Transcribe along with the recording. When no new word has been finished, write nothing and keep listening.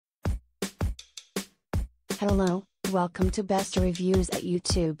Hello, welcome to Best Reviews at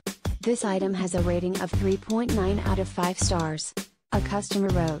YouTube. This item has a rating of 3.9 out of 5 stars. A customer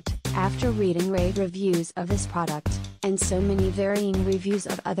wrote, after reading rave reviews of this product, and so many varying reviews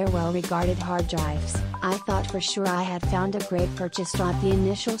of other well-regarded hard drives, I thought for sure I had found a great purchase. The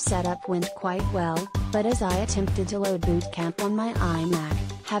initial setup went quite well, but as I attempted to load Boot Camp on my iMac,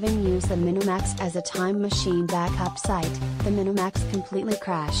 having used the MiniMax as a time machine backup site, the MiniMax completely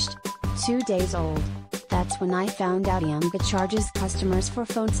crashed. 2 days old. That's when I found out Iomega charges customers for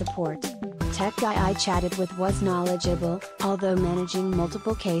phone support. Tech guy I chatted with was knowledgeable, although managing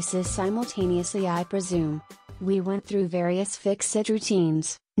multiple cases simultaneously, I presume. We went through various fix-it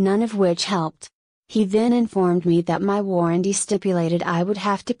routines, none of which helped. He then informed me that my warranty stipulated I would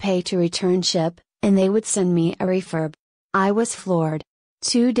have to pay to return ship, and they would send me a refurb. I was floored.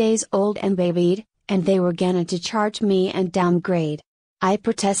 2 days old and babied, and they were gonna to charge me and downgrade. I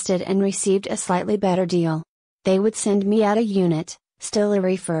protested and received a slightly better deal. They would send me out a unit, still a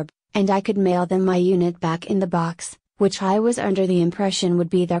refurb, and I could mail them my unit back in the box, which I was under the impression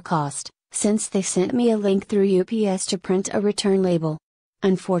would be their cost, since they sent me a link through UPS to print a return label.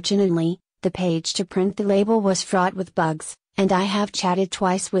 Unfortunately, the page to print the label was fraught with bugs, and I have chatted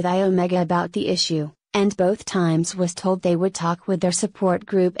twice with Iomega about the issue, and both times was told they would talk with their support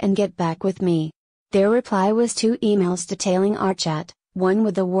group and get back with me. Their reply was 2 emails detailing our chat. One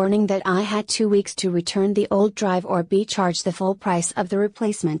with a warning that I had 2 weeks to return the old drive or be charged the full price of the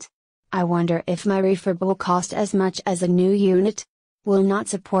replacement. I wonder if my refurb will cost as much as a new unit? Will not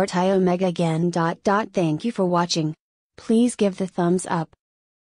support Iomega again. Thank you for watching. Please give the thumbs up.